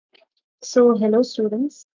So, hello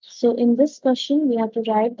students. So, in this question, we have to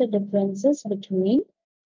write the differences between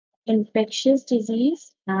infectious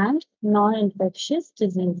disease and non-infectious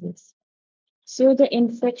diseases. So, the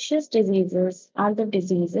infectious diseases are the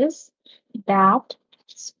diseases that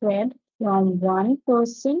spread from one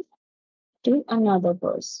person to another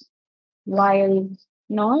person, while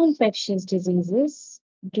non-infectious diseases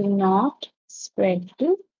do not spread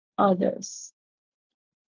to others.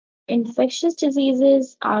 Infectious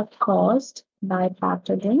diseases are caused by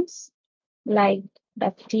pathogens like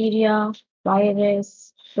bacteria,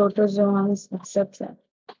 virus, protozoans, etc.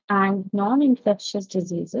 And non-infectious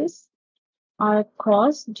diseases are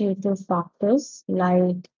caused due to factors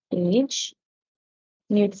like age,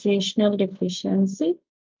 nutritional deficiency,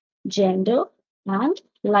 gender, and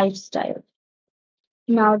lifestyle.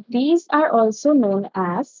 Now, these are also known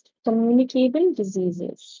as communicable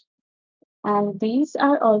diseases, and these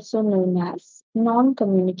are also known as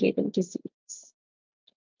non-communicable diseases.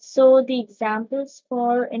 So, the examples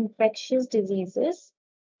for infectious diseases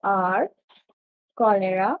are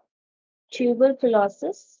cholera,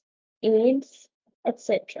 tuberculosis, AIDS,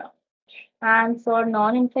 etc. And for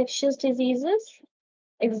non-infectious diseases,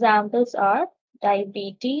 examples are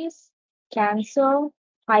diabetes, cancer,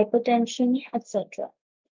 hypertension, etc.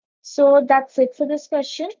 So that's it for this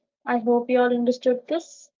question. I hope you all understood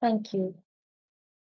this. Thank you.